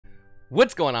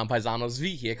What's going on, Paisanos?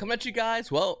 V here, coming at you guys,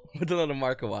 well, with another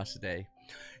market watch today.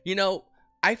 You know,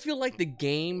 I feel like the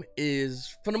game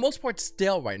is, for the most part,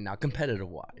 stale right now,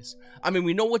 competitive-wise. I mean,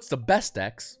 we know what's the best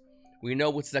decks, we know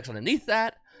what's the decks underneath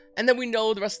that, and then we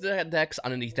know the rest of the decks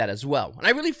underneath that as well. And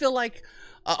I really feel like,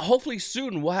 hopefully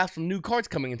soon, we'll have some new cards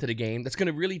coming into the game that's going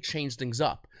to really change things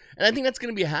up. And I think that's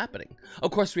going to be happening.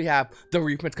 Of course, we have the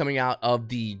reprints coming out of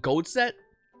the gold set,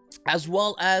 as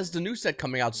well as the new set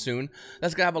coming out soon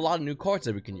that's gonna have a lot of new cards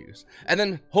that we can use. And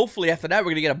then hopefully after that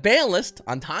we're gonna get a ban list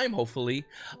on time, hopefully,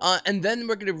 and then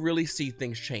we're gonna really see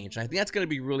things change. And I think that's gonna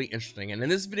be really interesting. And in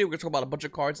this video we're gonna talk about a bunch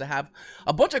of cards that have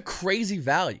a bunch of crazy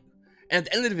value. And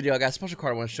at the end of the video I got a special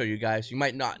card I want to show you guys. You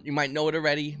might know it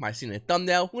already, you might have seen it in the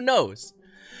thumbnail, who knows.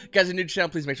 Guys, if you're new to the channel,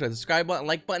 please make sure to hit the subscribe button,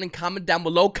 like button, and comment down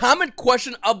below. Comment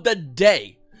question of the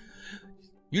day.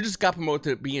 You just got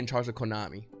promoted to be in charge of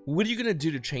Konami. What are you gonna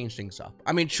do to change things up?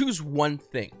 I mean, choose one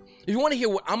thing. If you want to hear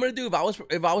what I'm gonna do if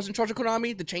I was in charge of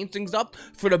Konami to change things up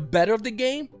for the better of the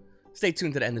game, stay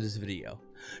tuned to the end of this video.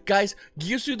 Guys,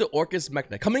 Gyusu the Orcus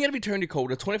Mech Knight, coming out of Eternity Code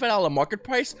with a $25 market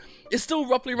price, is still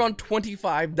roughly around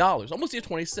 $25, almost near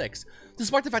 $26,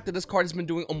 despite the fact that this card has been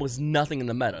doing almost nothing in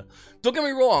the meta. Don't get me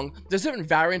wrong, there's different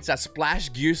variants that splash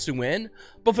Gyusu in,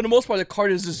 but for the most part, the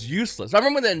card is just useless. I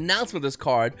remember the announcement of this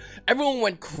card, everyone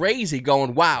went crazy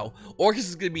going, wow, Orcus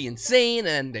is gonna be insane,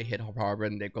 and they hit Harbor,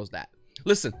 and there goes that.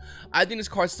 Listen, I think this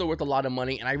card's still worth a lot of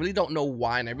money, and I really don't know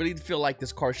why, and I really feel like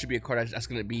this card should be a card that's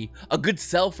going to be a good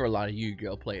sell for a lot of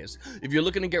Yu-Gi-Oh players. If you're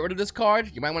looking to get rid of this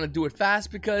card, you might want to do it fast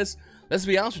because, let's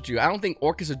be honest with you, I don't think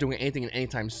Orcus are doing anything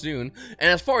anytime soon. And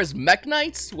as far as Mech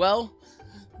Knights, well,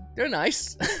 they're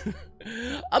nice.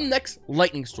 Up next,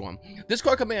 Lightning Storm. This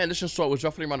card coming in edition store was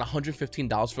roughly around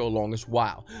 $115 for the longest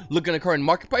while. Looking at the current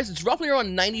market price, it's roughly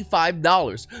around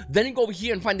 $95. Then you go over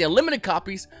here and find the limited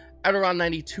copies at around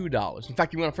 $92. In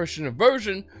fact, if you want a first edition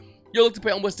version, you'll look to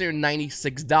pay almost near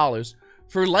 $96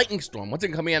 for Lightning Storm, once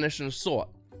again coming in edition store.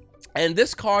 And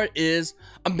this card is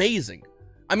amazing.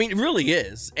 I mean, it really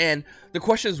is. And the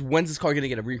question is, when's this card going to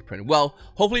get a reprint? Well,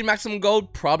 hopefully maximum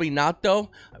gold, probably not though.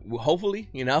 Hopefully,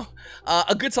 you know.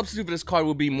 A good substitute for this card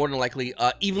will be more than likely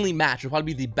evenly matched. Will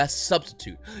probably be the best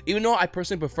substitute. Even though I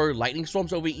personally prefer Lightning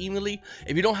Storms over evenly,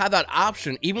 if you don't have that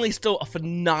option, evenly is still a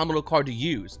phenomenal card to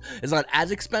use. It's not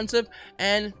as expensive,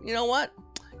 and you know what?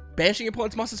 Banishing your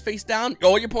opponent's monsters face down,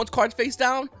 all your opponent's cards face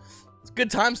down, it's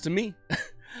good times to me.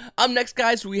 Up next,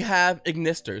 guys, we have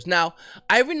Ignisters. Now,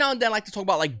 I every now and then like to talk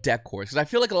about like deck cores because I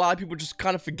feel like a lot of people just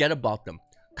kind of forget about them.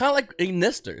 Kind of like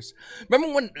Ignisters.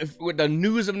 Remember when the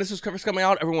news of Ignisters covers coming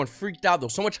out, everyone freaked out, there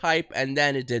was so much hype, and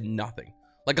then it did nothing.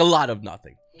 Like a lot of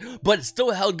nothing. But it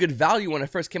still held good value when it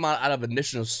first came out of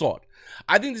Initial Assault.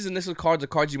 I think these initial cards are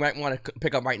cards you might want to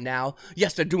pick up right now.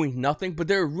 Yes, they're doing nothing, but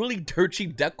they're a really dirt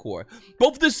cheap deck core.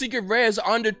 Both of the secret rares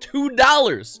are under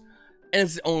 $2, and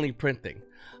it's only printing.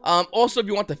 Also, if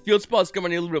you want the field spell, it's going to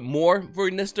run you a little bit more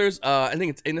for Ignisters. I think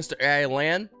it's Ignister AI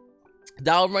Land.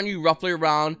 That'll run you roughly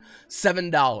around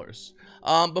 $7.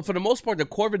 But for the most part, the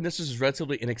core of Ignisters is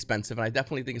relatively inexpensive, and I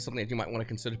definitely think it's something that you might want to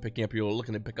consider picking up if you're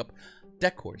looking to pick up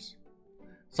deck cores.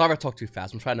 Sorry if I talk too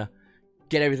fast. I'm trying to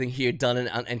get everything here done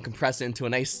and compress it into a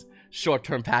nice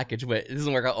short-term package, but it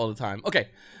doesn't work out all the time. Okay,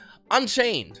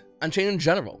 Unchained. Unchained in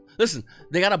general. Listen,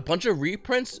 they got a bunch of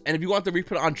reprints, and if you want the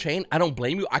reprint Unchained, I don't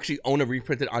blame you. I actually own a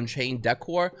reprinted Unchained deck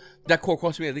core. Deck core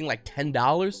cost me, I think, like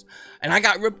 $10, and I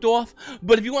got ripped off.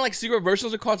 But if you want like secret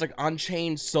versions of cards like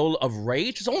Unchained Soul of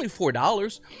Rage, it's only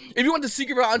 $4. If you want the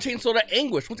secret rare Unchained Soul of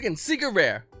Anguish, once again, secret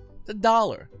rare, it's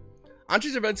 $1.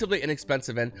 Unchained are relatively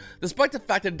inexpensive, and despite the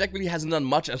fact that the deck really hasn't done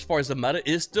much as far as the meta, it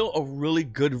is still a really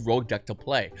good rogue deck to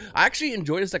play. I actually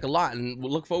enjoy this deck a lot, and we'll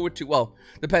look forward to, well,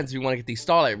 depends if you want to get these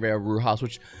Starlight Rare Rue House,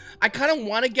 which I kind of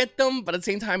want to get them, but at the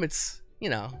same time, it's, you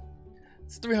know,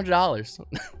 it's $300.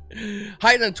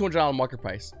 Higher than $200 market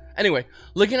price. Anyway,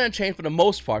 looking at Unchained for the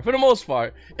most part,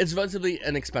 it's relatively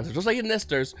inexpensive. Just like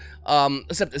Ignisters,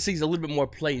 except it sees a little bit more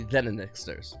play than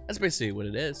Ignisters. That's basically what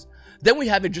it is. Then we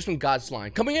have Egyptian God Slime.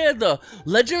 Coming in at the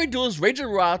Legendary Duelist Raging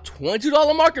Ra,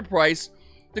 $22 market price.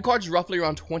 The card's roughly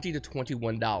around $20 to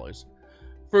 $21.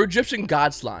 For Egyptian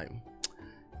God Slime,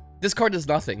 this card does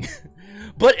nothing.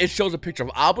 But it shows a picture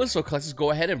of Obelisk, so collectors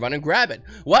go ahead and run and grab it.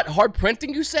 What? Hard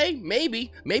printing, you say?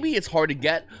 Maybe. Maybe it's hard to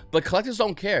get, but collectors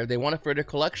don't care. They want it for their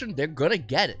collection, they're gonna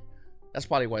get it. That's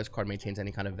probably why this card maintains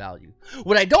any kind of value.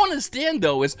 What I don't understand,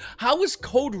 though, is how is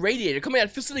Code Radiator coming out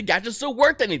of Fist of the Gadget still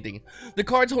worth anything? The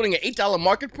card's holding an $8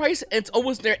 market price, and it's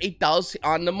almost near $8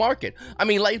 on the market. I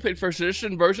mean, lightly played first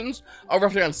edition versions are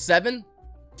roughly around $7, and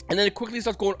then it quickly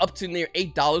starts going up to near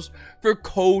 $8 for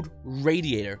Code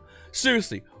Radiator.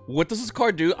 Seriously, what does this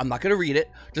card do? I'm not going to read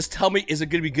it. Just tell me, is it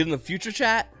going to be good in the future,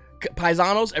 chat?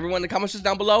 YGOPaisanos, everyone in the comments just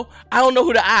down below. I don't know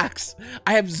who to ask.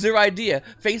 I have zero idea.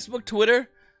 Facebook, Twitter.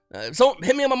 So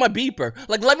hit me up on my beeper.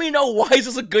 Like, let me know, why is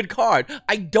this a good card?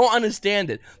 I don't understand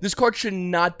it. This card should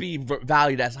not be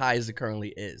valued as high as it currently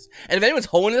is. And if anyone's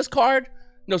holding this card,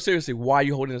 no, seriously, why are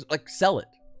you holding this? Like, sell it.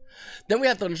 Then we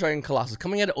have Thunder Dragon Colossus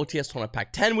coming out of OTS Tournament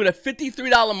Pack 10 with a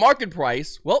 $53 market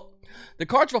price. Well, the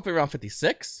card's roughly around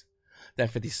 56, then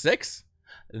 56,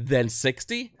 then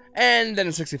 60, and then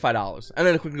 $65. And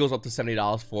then it quickly goes up to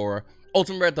 $70 for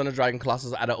Ultimate Rare Thunder Dragon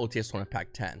Colossus out of OTS Tournament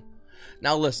Pack 10.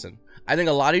 Now listen, I think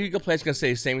a lot of Yu-Gi-Oh players are going to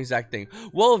say the same exact thing.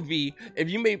 Well, V, if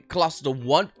you made Colossus the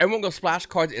one, everyone going to splash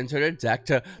cards into their deck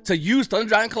to use Thunder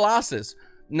Dragon Colossus.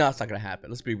 No, it's not going to happen.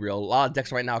 Let's be real. A lot of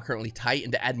decks right now are currently tight,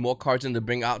 and to add more cards in to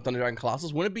bring out Thunder Dragon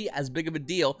Colossus wouldn't be as big of a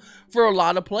deal for a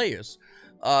lot of players.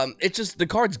 It's just, the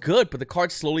card's good, but the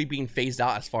card's slowly being phased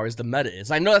out as far as the meta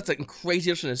is. I know that's a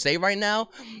crazy option to say right now,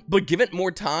 but give it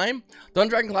more time.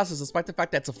 Thunder Dragon Colossus, despite the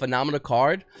fact that it's a phenomenal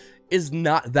card, is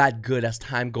not that good as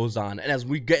time goes on. And as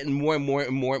we get more and more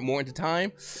and more and more into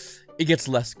time, it gets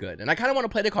less good. And I kind of want to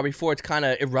play the card before it's kind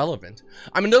of irrelevant.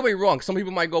 I mean, don't be wrong. Some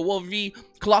people might go, well, V,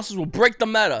 Colossus will break the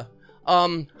meta.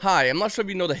 Hi, I'm not sure if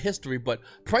you know the history, but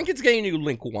Prankid's getting a new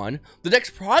Link 1. The deck's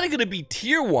probably going to be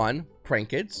Tier 1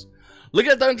 Prankid's. Look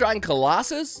at Thunder Dragon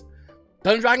Colossus.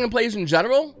 Thunder Dragon players in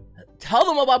general, tell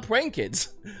them about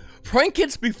Prankid's.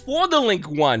 Prankid's before the Link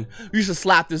 1 used to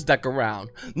slap this deck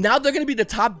around. Now they're going to be the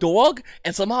top dog,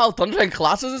 and somehow Thunder Dragon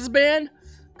Colossus is banned?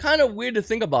 Kind of weird to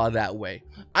think about it that way.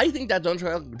 I think that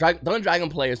Thunder Dragon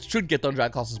players should get Thunder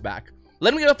Dragon Colossus back.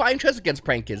 Let them get a fighting chance against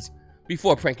Prankid's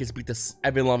before Prankid's beat this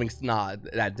ever-loving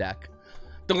snod that deck.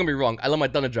 Don't get me wrong, I love my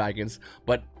Thunder Dragons,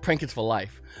 but Prankid's for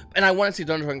life. And I want to see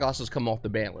Thunder Dragon Colossus come off the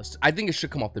ban list. I think it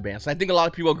should come off the ban list. I think a lot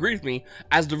of people agree with me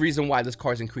as the reason why this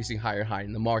card is increasing higher and higher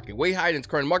in the market. Way higher than its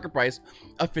current market price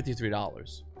of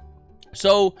 $53.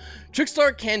 So,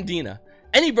 Trickstar Candina,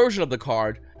 any version of the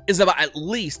card is about at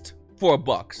least $4.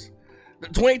 The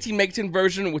 2018 Megaton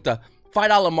version with the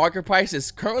 $5 market price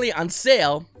is currently on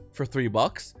sale for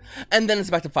 $3, and then it's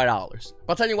back to $5.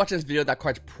 By the time you're watching this video, that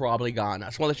card's probably gone. I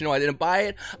just want to let you know I didn't buy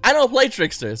it. I don't play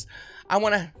Tricksters. I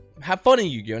want to have fun in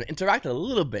Yu-Gi-Oh! And interact a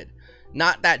little bit.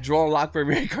 Not that draw and lock for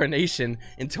reincarnation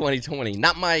in 2020.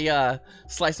 Not my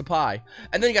slice of pie.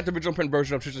 And then you got the original print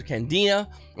version of Trickstar Candina.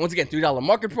 Once again, $3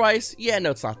 market price. Yeah,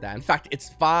 no, it's not that. In fact,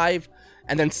 it's $5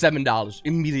 and then $7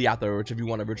 immediately afterwards if you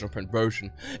want an original print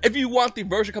version. If you want the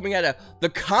version coming out of the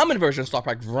common version of Star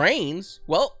Pack Reigns,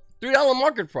 well, $3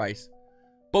 market price.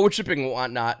 But with shipping and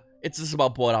whatnot, it's just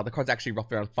about bought out. The card's actually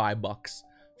roughly around $5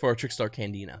 for a Trickstar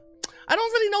Candina. I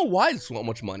don't really know why it's so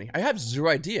much money. I have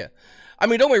zero idea. I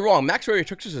mean, don't get me wrong, Max Rarity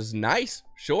Tricksters is nice,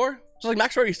 sure. Just like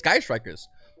Max Rarity Sky Strikers.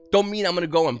 Don't mean I'm going to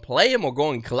go and play them or go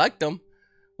and collect them.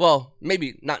 Well,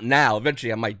 maybe not now.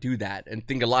 Eventually, I might do that and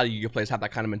think a lot of Yu-Gi-Oh players have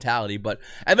that kind of mentality. But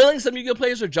I feel like some Yu-Gi-Oh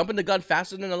players are jumping the gun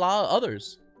faster than a lot of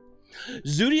others.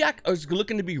 Zodiac is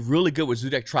looking to be really good with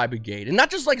Zodiac Tri-Brigade. And not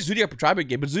just like Zodiac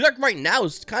Tri-Brigade, but Zodiac right now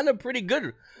is kind of pretty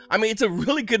good. I mean, it's a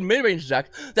really good mid-range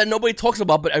deck that nobody talks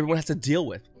about, but everyone has to deal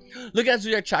with. Look at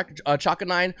Zodiac Chaka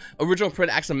 9, original print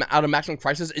out of Maximum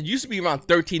Crisis. It used to be around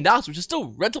 $13, which is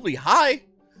still relatively high.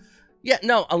 Yeah,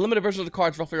 no, a limited version of the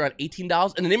card is roughly around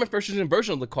 $18, and the name of first edition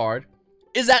version of the card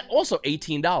is at also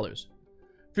 $18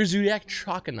 for Zodiac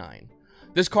Chaka 9.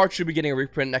 This card should be getting a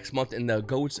reprint next month in the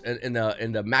golds, in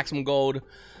the Maximum Gold,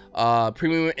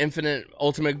 Premium Infinite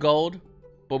Ultimate Gold,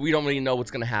 but we don't really know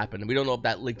what's gonna happen. We don't know if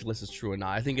that linked list is true or not.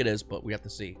 I think it is, but we have to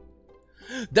see.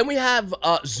 Then we have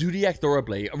Zodiac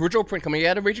Thoroughblade, original print coming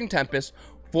out of Raging Tempest,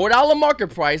 $4 market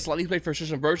price, slightly played first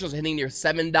edition versions hitting near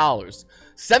 $7.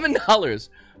 $7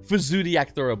 for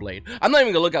Zodiac Thoroughblade. I'm not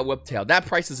even gonna look at Whiptail. That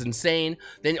price is insane.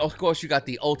 Then of course you got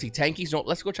the Ulti Tankies. No,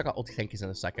 let's go check out Ulti Tankies in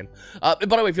a second. By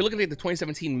the way, if you're looking at the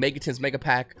 2017 Megatons Mega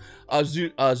Pack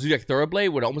Zodiac Thoroughblade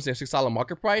with almost a $6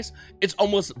 market price, it's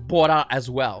almost bought out as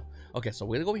well. Okay, so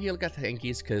we're gonna go over here and look at the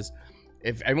Tankies because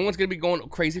if everyone's going to be going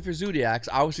crazy for Zodiacs,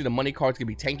 obviously the money card's going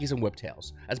to be Tankies and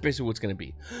Whiptails. That's basically what it's going to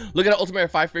be. Look at an Ultimate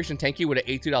 5 Creation Tanky with an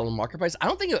 $82 market price. I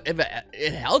don't think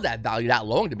it held that value that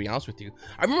long, to be honest with you.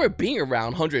 I remember it being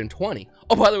around $120.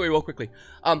 Oh, by the way, real quickly.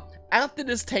 After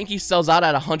this Tanky sells out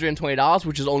at $120,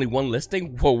 which is only one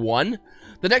listing for one,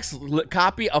 the next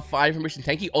copy of 5 Information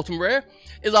Tanky Ultimate Rare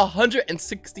is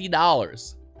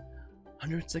 $160.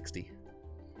 $160.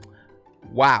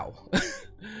 Wow.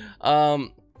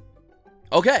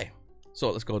 Okay, so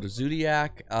let's go to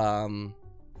Zodiac. I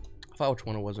forgot which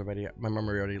one it was already. My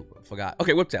memory already forgot.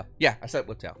 Okay, Whiptail. Yeah, I said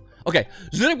Whiptail. Okay,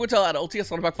 Zodiac Whiptail at OTS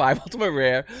Sonic Pack 5 Ultimate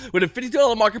Rare with a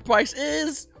 $52 market price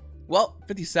is, well,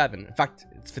 57. In fact,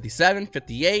 it's 57,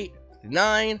 58,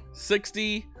 59,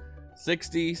 60,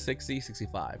 60, 60,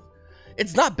 65.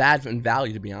 It's not bad in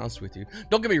value, to be honest with you.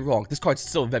 Don't get me wrong, this card's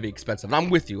still very expensive, and I'm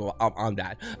with you on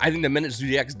that. I think the minute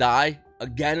Zodiacs die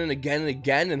again and again and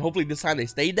again, and hopefully this time they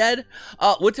stay dead,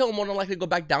 Woodtail will more than likely go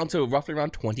back down to roughly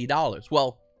around $20.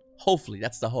 Well, hopefully,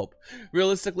 that's the hope.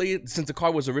 Realistically, since the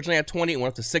card was originally at 20 and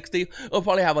went up to 60, it'll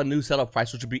probably have a new setup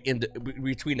price, which will be in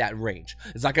between that range.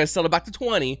 It's not going to settle back to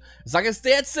 20. It's not going to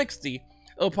stay at 60.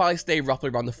 It'll probably stay roughly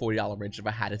around the $40 range if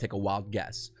I had to take a wild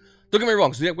guess. Don't get me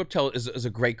wrong, Zodiac Whiptail is a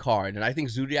great card, and I think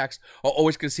Zodiacs are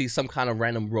always going to see some kind of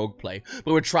random rogue play.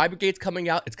 But with Tri-Brigades coming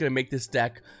out, it's going to make this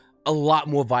deck a lot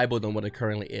more viable than what it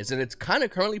currently is, and it's kind of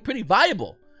currently pretty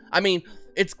viable. I mean,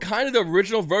 it's kind of the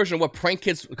original version of what Prank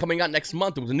Kids coming out next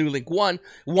month with the new Link 1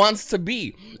 wants to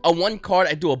be. A one card,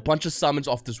 I do a bunch of summons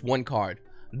off this one card.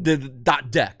 The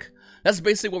dot deck. That's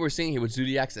basically what we're seeing here with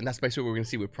Zodiacs, and that's basically what we're going to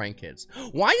see with Prank Kids.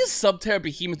 Why is Subterra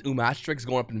Behemoth Umastrix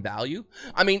going up in value?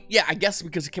 I mean, yeah, I guess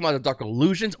because it came out of Dark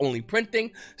Illusions, only printing,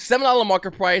 $7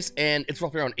 market price, and it's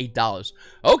roughly around $8.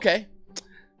 Okay,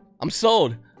 I'm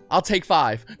sold. I'll take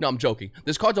 5. No, I'm joking.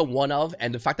 This card's a one of,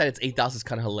 and the fact that it's $8 is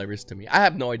kind of hilarious to me. I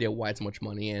have no idea why it's so much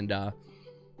money, and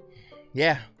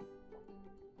yeah.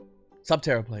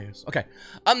 Subterra players. Okay.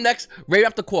 Up next, Raid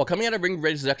After Call. Coming out of Ring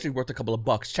Raiders is actually worth a couple of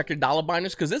bucks. Check your dollar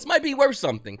binders, because this might be worth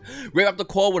something. Raid After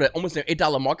Call with almost an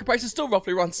 $8 market price is still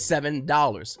roughly around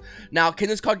 $7. Now, can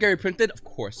this card get reprinted? Of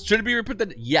course. Should it be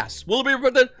reprinted? Yes. Will it be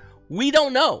reprinted? We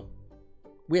don't know.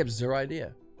 We have zero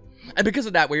idea. And because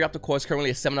of that, Raid After Call is currently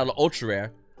a $7 ultra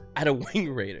rare out of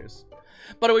Wing Raiders.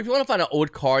 By the way, if you want to find an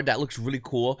old card that looks really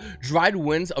cool, Dried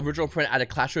Winds original print out of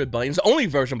Clash of Rebellions, the only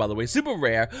version, by the way, super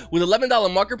rare, with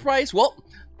 $11 market price, well,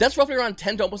 that's roughly around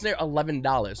 $10 to almost near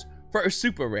 $11 for a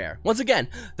super rare. Once again,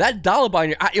 that dollar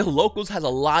binder at your locals has a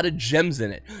lot of gems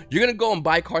in it. You're going to go and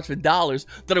buy cards for dollars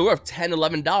that are worth $10,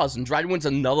 $11, and Dried Winds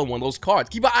another one of those cards.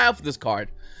 Keep an eye out for this card.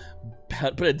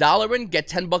 Put $1 in, get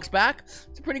 10 bucks back.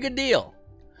 It's a pretty good deal.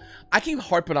 I keep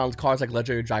harping on cards like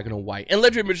Legendary Dragon and White and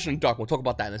Legendary Magician Dark. We'll talk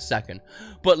about that in a second.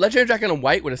 But Legendary Dragon and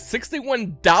White with a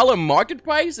 $61 market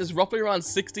price is roughly around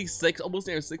 $66, almost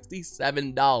near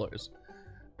 $67.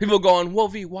 People are going, well,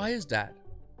 V, why is that?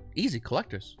 Easy,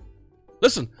 collectors.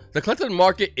 Listen, the collector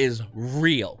market is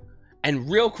real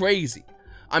and real crazy.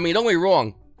 I mean, don't get me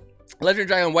wrong. Legendary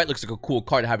Dragon and White looks like a cool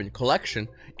card to have in your collection,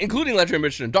 including Legendary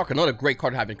Magician Dark, another great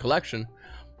card to have in your collection.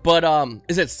 But,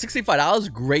 is it $65 a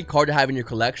great card to have in your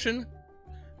collection?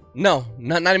 No,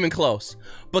 not even close.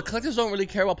 But collectors don't really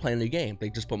care about playing the game. They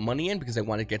just put money in because they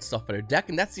want to get stuff for their deck,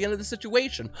 and that's the end of the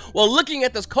situation. Well, looking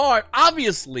at this card,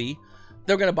 obviously,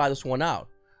 they're going to buy this one out.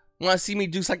 Want to see me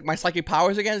do my psychic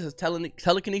powers again? Is it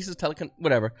telekinesis,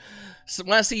 whatever. So,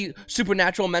 want to see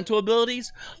supernatural mental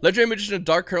abilities? Legendary Magician of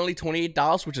Dark currently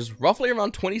 $28, which is roughly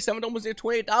around $27, almost near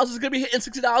 $28. Is going to be hitting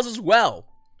 $60 as well.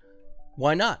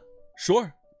 Why not?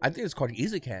 Sure. I think this card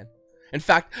easily can. In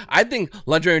fact, I think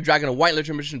Legendary Dragon and White,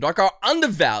 Legendary Magician Dark are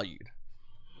undervalued.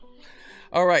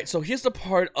 Alright, so here's the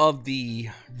part of the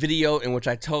video in which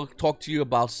I talk to you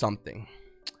about something.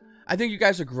 I think you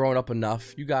guys are growing up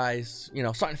enough. You guys, you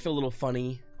know, starting to feel a little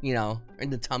funny, you know,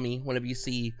 in the tummy whenever you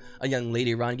see a young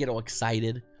lady around, get all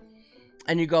excited.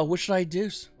 And you go, what should I do,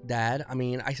 Dad? I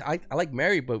mean, I like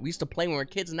Mary, but we used to play when we were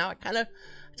kids, and now I kind of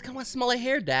want to smell her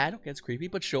hair, Dad. Okay, it's creepy,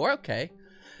 but sure, okay.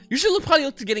 You should probably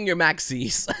look to getting your Max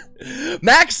C's.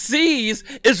 Max C's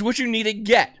is what you need to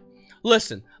get.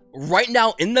 Listen, right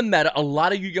now in the meta, a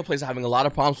lot of Yu-Gi-Oh! Players are having a lot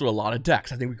of problems with a lot of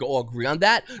decks. I think we can all agree on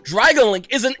that. Dragon Link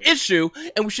is an issue,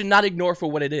 and we should not ignore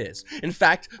for what it is. In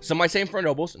fact, some might say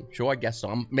Infernobles, and sure, I guess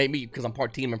so. Maybe because I'm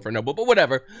part team Infernoble, but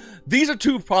whatever. These are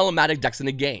two problematic decks in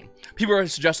the game. People are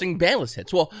suggesting banless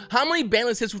hits. Well, how many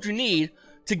banless hits would you need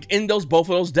to end both of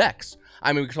those decks?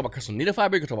 I mean, we could talk about Crystal Needle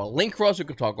Fiber, we could talk about Link Cross, we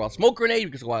could talk about Smoke Grenade,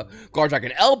 we could talk about Guard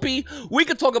Dragon LP. We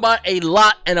could talk about a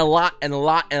lot and a lot and a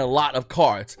lot and a lot of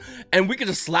cards. And we could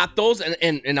just slap those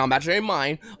in our imaginary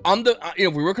mind on the, you know,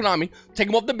 if we were Konami, take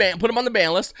them off the ban, put them on the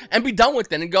ban list, and be done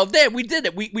with it and go, there, we did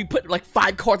it. We put like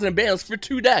 5 cards in the ban list for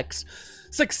 2 decks.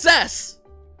 Success!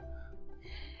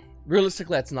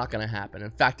 Realistically, that's not going to happen.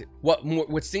 In fact,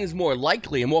 what seems more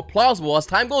likely and more plausible as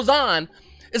time goes on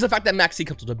is the fact that Max C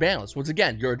comes to the balance. Once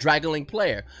again, you're a Dragon Link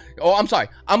player. Oh, I'm sorry,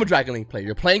 I'm a Dragon Link player.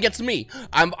 You're playing against me.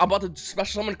 I'm about to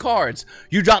special summon cards.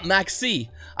 You drop Max C.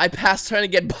 I pass turn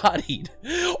and get bodied.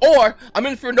 Or, I'm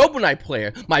an Infernoble Knight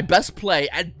player. My best play,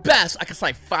 at best, I can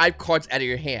slide 5 cards out of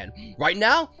your hand. Right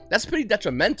now, that's pretty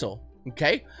detrimental,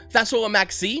 okay? If that's what with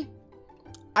Max C,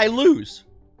 I lose.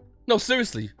 No,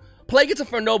 seriously. Play against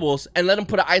Infernobles and let him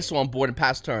put an ISO on board and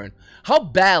pass turn. How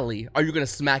badly are you going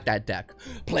to smack that deck?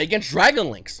 Play against Dragon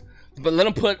Links, but let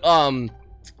him put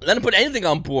Let him put anything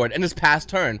on board and it's pass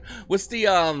turn. What's the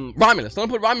Romulus? Let him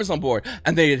put Romulus on board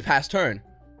and they pass turn.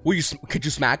 Could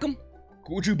you smack him?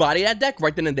 Would you body that deck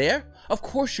right then and there? Of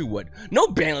course you would. No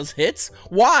banless hits.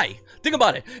 Why? Think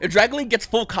about it. If Dragon Link gets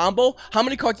full combo, how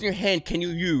many cards in your hand can you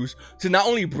use to not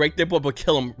only break their board but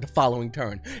kill them the following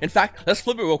turn? In fact, let's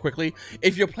flip it real quickly.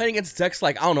 If you're playing against decks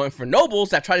like, I don't know, Infernobles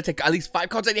that try to take at least 5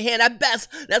 cards in your hand at best,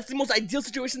 that's the most ideal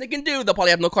situation they can do. They'll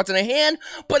probably have no cards in their hand,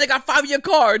 but they got 5 of your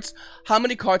cards. How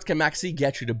many cards can Maxi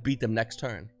get you to beat them next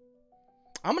turn?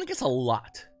 I'm gonna guess a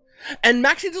lot. And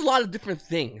Maxi does a lot of different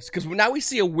things, because now we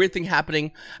see a weird thing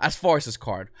happening as far as this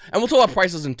card. And we'll talk about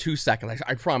prices in 2 seconds,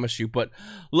 I promise you. But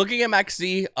looking at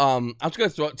Maxi, I'm just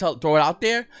going to throw it out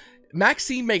there.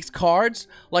 Maxi makes cards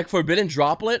like Forbidden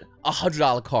Droplet,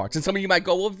 $100 cards. And some of you might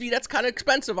go, well, V, that's kind of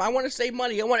expensive. I want to save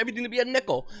money. I want everything to be a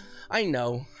nickel. I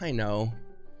know.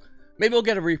 Maybe we'll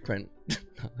get a reprint.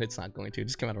 No, it's not going to. It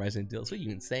just came out of Rising Deals. Are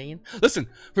you insane? Listen,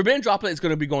 Forbidden Droplet is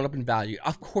going to be going up in value.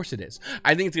 Of course it is.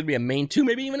 I think it's going to be a main 2,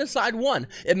 maybe even a side 1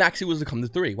 if Maxi was to come to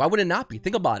 3. Why would it not be?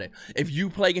 Think about it. If you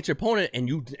play against your opponent and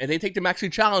they take the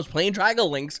Maxi challenge playing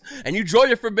Dragon Links and you draw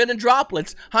your Forbidden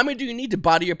Droplets, how many do you need to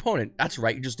body your opponent? That's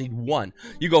right. You just need 1.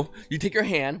 You take your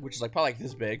hand, which is like probably like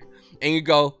this big, and you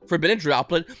go Forbidden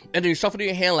Droplet, and then you shuffle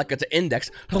your hand like it's an index.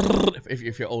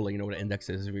 If you're older, you know what an index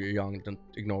is. If you're young, don't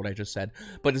ignore what I just said.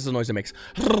 But this is the noise it makes.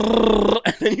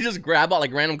 And then you just grab out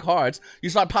like random cards. You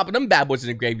start popping them bad boys in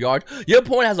the graveyard. Your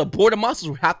opponent has a board of monsters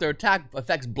who have their attack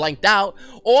effects blanked out,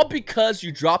 all because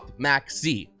you dropped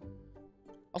Maxi. I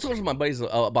was talking to my buddies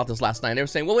about this last night. They were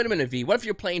saying, well, wait a minute, V. What if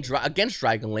you're playing against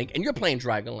Dragon Link and you're playing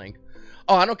Dragon Link?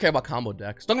 Oh, I don't care about combo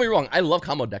decks. Don't get me wrong. I love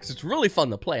combo decks. It's really fun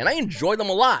to play, and I enjoy them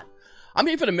a lot. I'm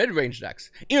here for the mid-range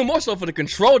decks. Even more so for the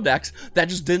control decks that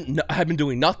just have been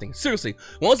doing nothing. Seriously,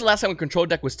 when was the last time a control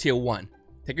deck was tier 1?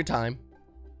 Take your time.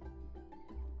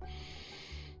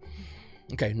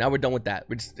 Okay, now we're done with that.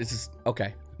 This is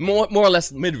okay. More or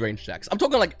less mid-range decks. I'm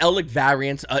talking like Elic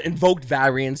variants, Invoked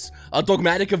variants,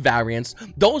 Dogmatic variants.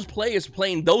 Those players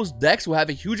playing those decks will have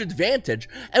a huge advantage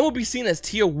and will be seen as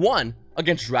tier 1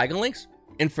 against Dragon Links,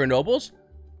 Infernobles,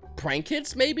 Prank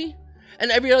Kids maybe, and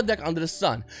every other deck under the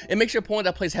sun. It makes your opponent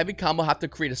that plays heavy combo have to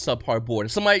create a subpar board.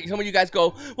 Some of you guys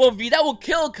go, well, V, that will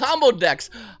kill combo decks.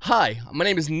 Hi, my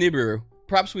name is Nibiru.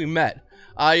 Perhaps we met.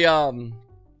 I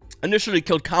initially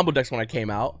killed combo decks when I came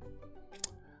out.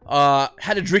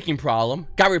 Had a drinking problem.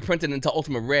 Got reprinted into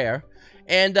Ultimate Rare.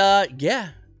 And, yeah.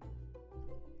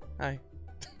 Hi.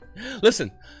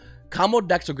 Listen, combo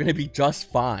decks are going to be just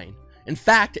fine. In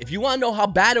fact, if you want to know how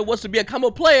bad it was to be a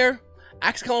combo player,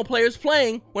 ask combo players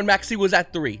playing when Maxi was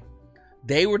at 3.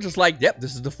 They were just like, yep,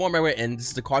 this is the format we're in. This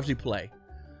is the cards we play.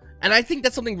 And I think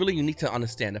that's something really unique to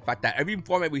understand. The fact that every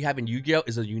format we have in Yu-Gi-Oh!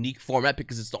 Is a unique format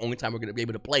because it's the only time we're going to be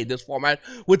able to play this format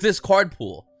with this card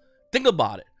pool. Think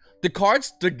about it. The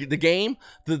cards, the game,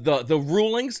 the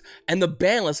rulings, and the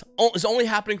ban list is only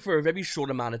happening for a very short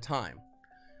amount of time.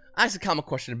 I asked a common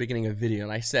question at the beginning of the video,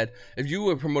 and I said, if you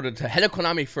were promoted to head of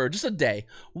Konami for just a day,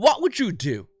 what would you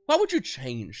do? What would you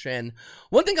change? And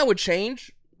one thing I would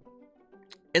change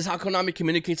is how Konami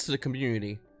communicates to the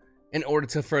community in order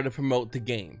to further promote the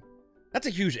game. That's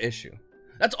a huge issue.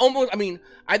 That's almost, I mean,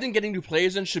 I think getting new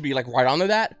players in should be like right onto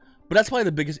that, but that's probably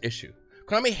the biggest issue.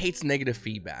 Konami hates negative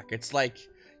feedback. It's like,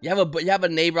 you have a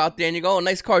neighbor out there and you go, oh,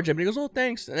 nice card, Jim. And he goes, oh,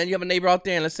 thanks. And then you have a neighbor out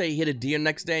there and let's say he hit a deer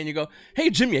next day and you go, hey,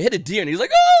 Jim, you hit a deer. And he's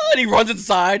like, oh, and he runs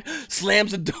inside,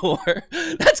 slams the door.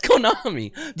 That's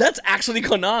Konami. That's actually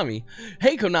Konami.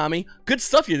 Hey, Konami, good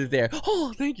stuff you did there.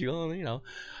 Oh, thank you. Oh, you know.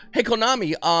 Hey,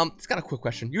 Konami, it's got a quick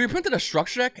question. You reprinted a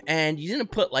structure deck and you didn't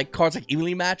put like cards like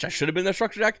Evenly Match. I should have been the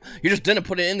structure deck. You just didn't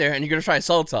put it in there and you're going to try to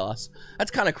sell it to us.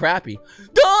 That's kind of crappy.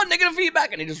 Duh, negative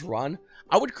feedback. And they just run.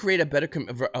 I would create a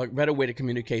better way to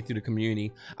communicate through the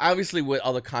community, obviously with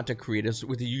other content creators,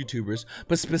 with the YouTubers,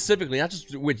 but specifically, not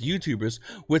just with YouTubers,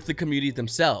 with the community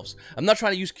themselves. I'm not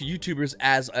trying to use YouTubers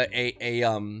as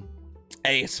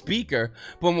a speaker,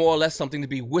 but more or less something to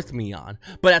be with me on.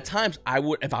 But at times, I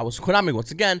would, if I was Konami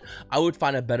once again, I would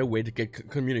find a better way to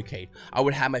communicate. I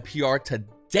would have my PR to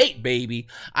date, baby.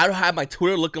 I don't have my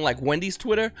Twitter looking like Wendy's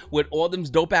Twitter with all them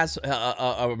dope ass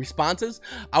responses.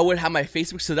 I would have my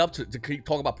Facebook set up to keep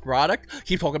talking about product,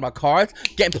 keep talking about cards,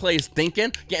 getting players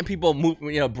thinking, getting people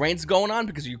brains going on,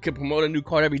 because you can promote a new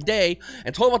card every day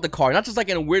and talk about the card, not just like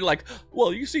in a weird like,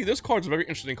 well, you see this card's a very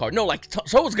interesting card. No, like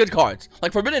show us good cards,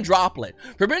 like Forbidden Droplet.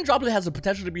 Forbidden Droplet has the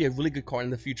potential to be a really good card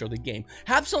in the future of the game.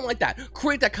 Have something like that.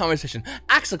 Create that conversation.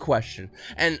 Ask a question.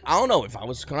 And I don't know, if I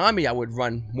was Konami, I would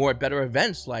run more better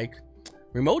events like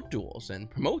remote duels and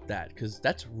promote that, because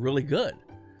that's really good.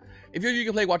 If you're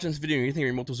Yu-Gi-Oh! Player watching this video and you think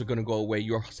remote tools are going to go away,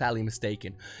 you're sadly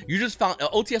mistaken. You just found,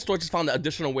 OTS Store just found an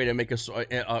additional way to make a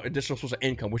additional source of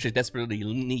income, which they desperately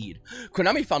need.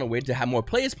 Konami found a way to have more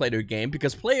players play their game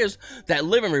because players that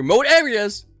live in remote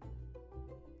areas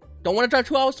don't want to drive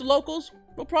 2 hours to locals?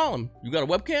 No problem. You got a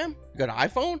webcam? You got an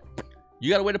iPhone? You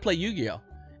got a way to play Yu-Gi-Oh!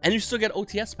 And you still get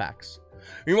OTS packs.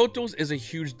 Remote duels is a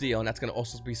huge deal, and that's going to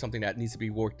also be something that needs to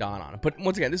be worked on. But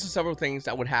once again, this is several things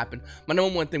that would happen. My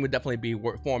number one thing would definitely be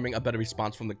forming a better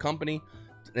response from the company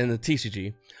and the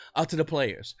TCG to the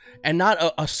players. And not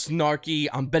a snarky,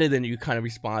 I'm better than you kind of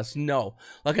response. No,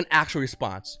 like an actual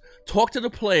response. Talk to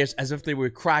the players as if they were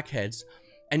crackheads,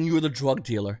 and you were the drug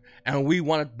dealer, and we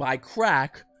want to buy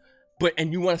crack,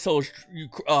 and you want to sell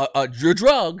your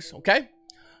drugs, okay?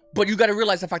 But you got to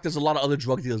realize the fact there's a lot of other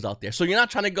drug dealers out there. So you're not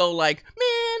trying to go like,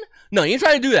 man, no, you ain't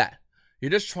trying to do that.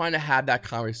 You're just trying to have that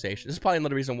conversation. This is probably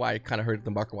another reason why I kind of heard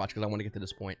the market watch, because I want to get to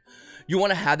this point. You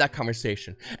want to have that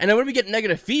conversation. And then when we get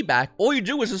negative feedback, all you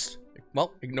do is just,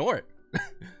 well, ignore it.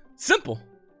 Simple.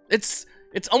 It's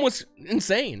almost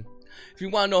insane. If you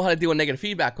want to know how to deal with negative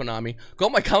feedback, Konami, go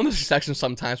to my comment section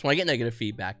sometimes when I get negative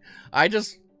feedback. I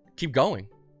just keep going.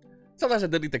 Sometimes I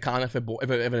delete the comment if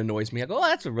it annoys me. I go, oh,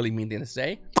 that's a really mean thing to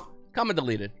say. Comment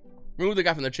deleted. Remove the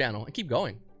guy from the channel and keep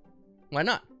going. Why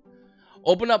not?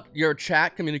 Open up your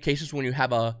chat communications when you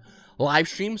have a live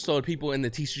stream so that people in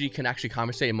the TCG can actually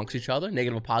conversate amongst each other.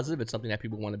 Negative or positive. It's something that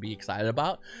people want to be excited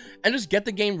about. And just get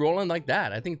the game rolling like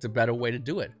that. I think it's a better way to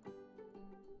do it.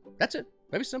 That's it.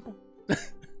 Very simple.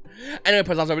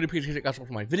 Anyway, I really appreciate you guys for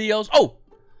my videos. Oh!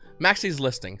 Maxi's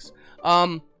listings.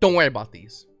 Don't worry about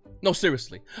these. No,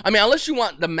 seriously. I mean, unless you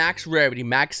want the max rarity,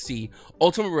 max C,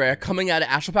 ultimate rare coming out of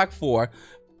Astral Pack 4,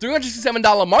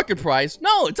 $367 market price.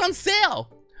 No, it's on sale.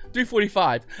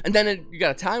 $345, and then you got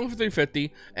a Italian for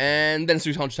 $350, and then it's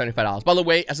 $375. By the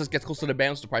way, as this gets closer to the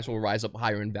balance, the price will rise up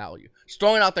higher in value. Just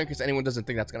throwing it out there in case anyone doesn't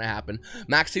think that's gonna happen.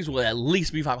 Max C's will at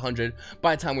least be $500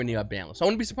 by the time we're near a balance. So I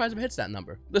wouldn't be surprised if it hits that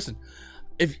number. Listen.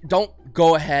 Don't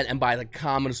go ahead and buy the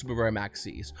common or super rare max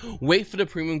C's. Wait for the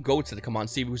premium goat set to come on,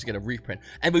 see if we get a reprint.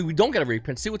 And if we don't get a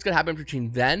reprint, see what's gonna happen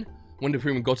between then, when the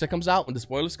premium goat set comes out, when the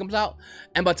spoilers comes out,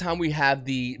 and by the time we have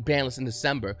the ban list in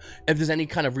December, if there's any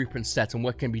kind of reprint sets and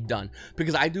what can be done.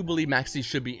 Because I do believe max C's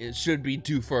should be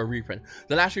due for a reprint.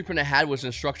 The last reprint I had was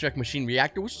an Structure Deck Machine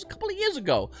Reactor, which was a couple of years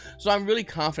ago. So I'm really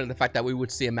confident in the fact that we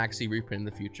would see a max C reprint in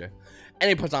the future.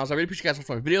 Anyway, I really appreciate you guys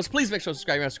for watching my videos. Please make sure to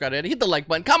subscribe and hit the like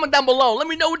button. Comment down below. Let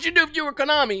me know what you do if you were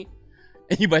Konami.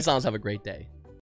 And YGOPaisano have a great day.